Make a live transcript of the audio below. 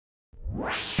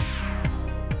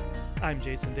I'm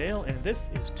Jason Dale, and this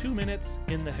is 2 Minutes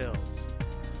in the Hills.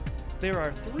 There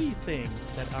are 3 things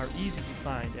that are easy to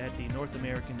find at the North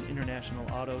American International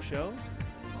Auto Show: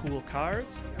 cool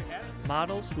cars,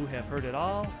 models who have heard it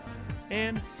all,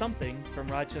 and something from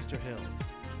Rochester Hills.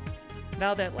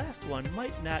 Now, that last one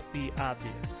might not be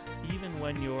obvious, even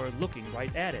when you're looking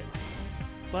right at it,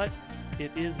 but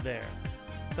it is there.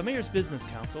 The Mayor's Business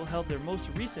Council held their most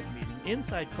recent meeting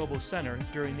inside Cobo Center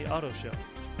during the auto show.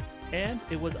 And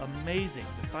it was amazing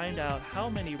to find out how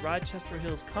many Rochester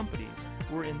Hills companies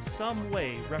were in some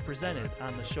way represented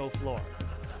on the show floor.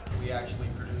 We actually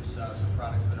produce some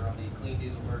products that are on the clean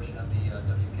diesel version of the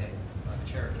WK,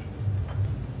 the Cherokee.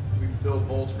 We build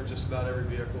molds for just about every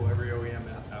vehicle, every OEM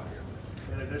out here.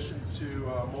 In addition to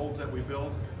molds that we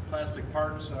build, plastic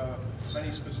parts,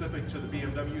 many specific to the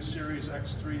BMW series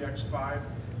X3, X5,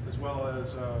 as well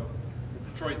as the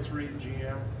Detroit 3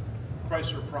 GM.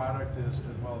 Chrysler product as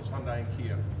well as Hyundai and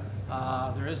Kia.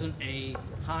 There isn't a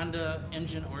Honda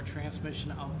engine or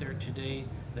transmission out there today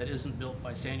that isn't built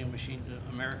by Sanyo Machine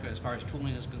America as far as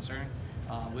tooling is concerned.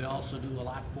 We also do a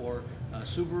lot for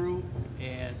Subaru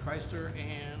and Chrysler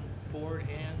and Ford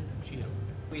and GM.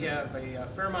 We have a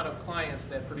fair amount of clients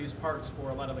that produce parts for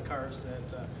a lot of the cars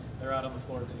that are out on the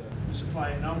floor today. We supply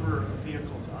a number of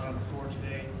vehicles out on the floor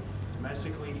today,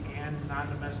 domestically and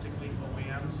non-domestically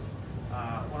OEMs.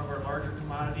 One of our larger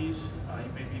commodities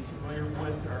you may be familiar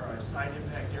with are side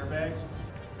impact airbags.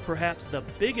 Perhaps the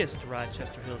biggest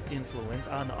Rochester Hills influence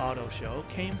on the auto show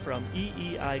came from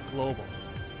EEI Global.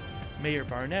 Mayor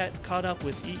Barnett caught up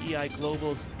with EEI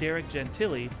Global's Derek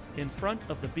Gentili in front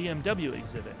of the BMW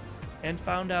exhibit and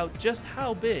found out just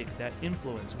how big that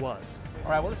influence was. All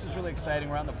right, well, this is really exciting.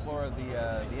 We're on the floor of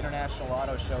the International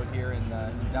Auto Show here in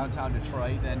downtown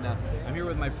Detroit, and I'm here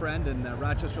with my friend and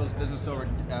Rochester Hills business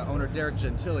owner Derek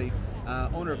Gentili,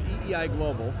 owner of EEI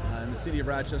Global in the city of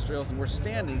Rochester Hills, and we're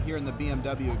standing here in the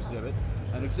BMW exhibit,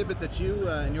 an exhibit that you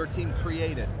and your team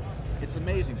created. It's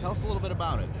amazing. Tell us a little bit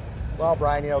about it. Well,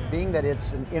 Brian, being that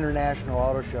it's an international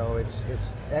auto show,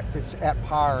 it's at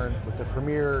par with the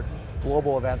premier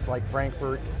global events like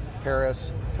Frankfurt,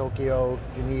 Paris, Tokyo,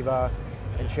 Geneva,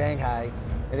 and Shanghai,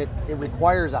 and it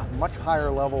requires a much higher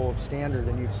level of standard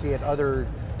than you'd see at other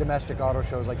domestic auto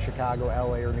shows like Chicago,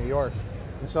 LA, or New York.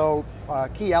 And so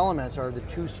key elements are the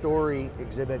 2-story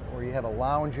exhibit where you have a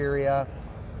lounge area,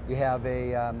 you have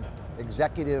a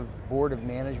executive board of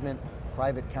management,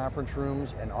 private conference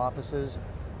rooms and offices,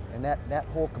 and that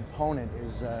whole component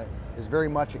is very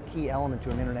much a key element to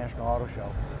an international auto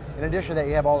show. In addition to that,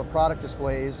 you have all the product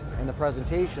displays and the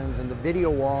presentations and the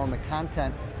video wall and the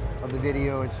content of the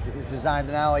video. It's designed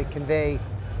to not only convey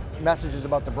messages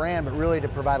about the brand, but really to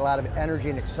provide a lot of energy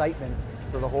and excitement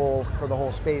for the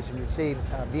whole space. And you can see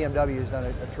BMW has done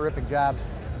a terrific job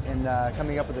in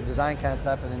coming up with a design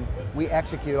concept, and then we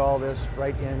execute all this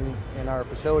right in our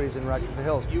facilities in Rochester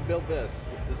Hills. You built this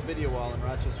video wall in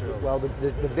Rochester Hills. Well,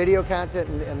 the video content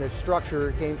and the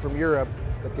structure came from Europe,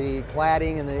 but the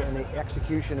cladding and the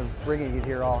execution of bringing it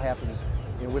here all happens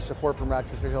with support from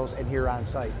Rochester Hills and here on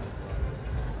site.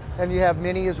 And you have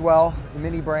Mini as well. The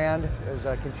Mini brand is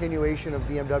a continuation of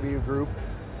BMW Group.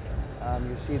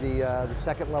 You see the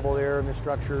second level there, and the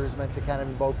structure is meant to kind of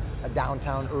invoke a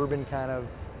downtown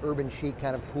urban chic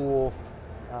kind of pool.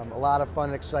 A lot of fun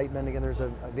and excitement. Again, there's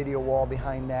a video wall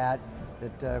behind that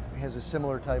has a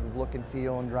similar type of look and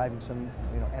feel and driving some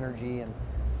energy,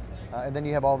 and then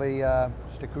you have all the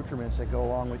just accoutrements that go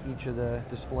along with each of the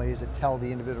displays that tell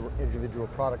the individual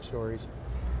product stories.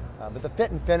 But the fit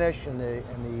and finish and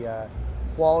the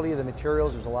quality of the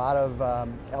materials, there's a lot of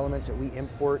elements that we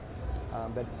import,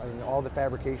 but all the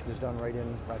fabrication is done right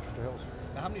in Rochester Hills.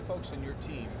 Now, how many folks in your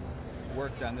team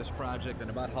worked on this project, and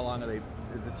about how long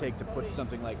does it take to put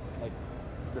something like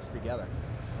this together?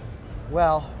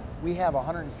 Well, we have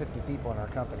 150 people in our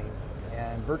company,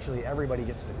 and virtually everybody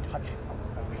gets to touch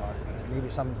maybe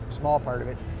some small part of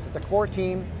it. But the core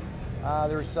team,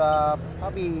 there's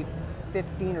probably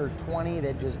 15 or 20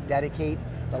 that just dedicate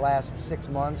the last 6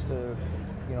 months to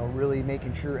really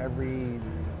making sure every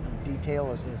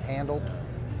detail is handled.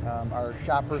 Our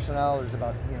shop personnel, there's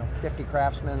about 50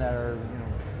 craftsmen that are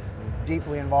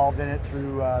deeply involved in it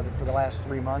for the last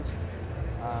 3 months.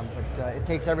 But it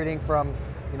takes everything from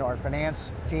our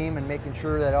finance team and making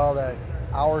sure that all the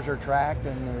hours are tracked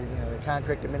and the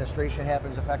contract administration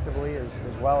happens effectively,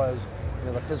 as well as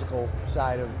the physical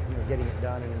side of getting it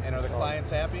done. And are the clients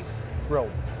happy?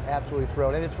 Thrilled, absolutely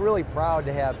thrilled, and it's really proud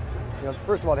to have,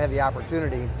 first of all, to have the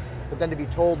opportunity, but then to be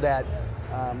told that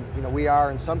we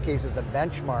are in some cases the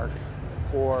benchmark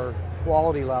for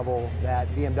quality level that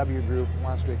BMW Group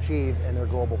wants to achieve in their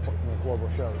global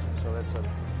shows. So that's a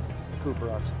coup for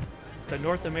us. The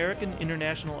North American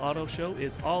International Auto Show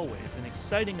is always an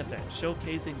exciting event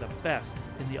showcasing the best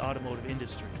in the automotive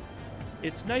industry.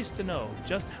 It's nice to know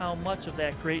just how much of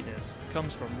that greatness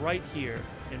comes from right here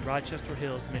in Rochester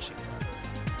Hills, Michigan.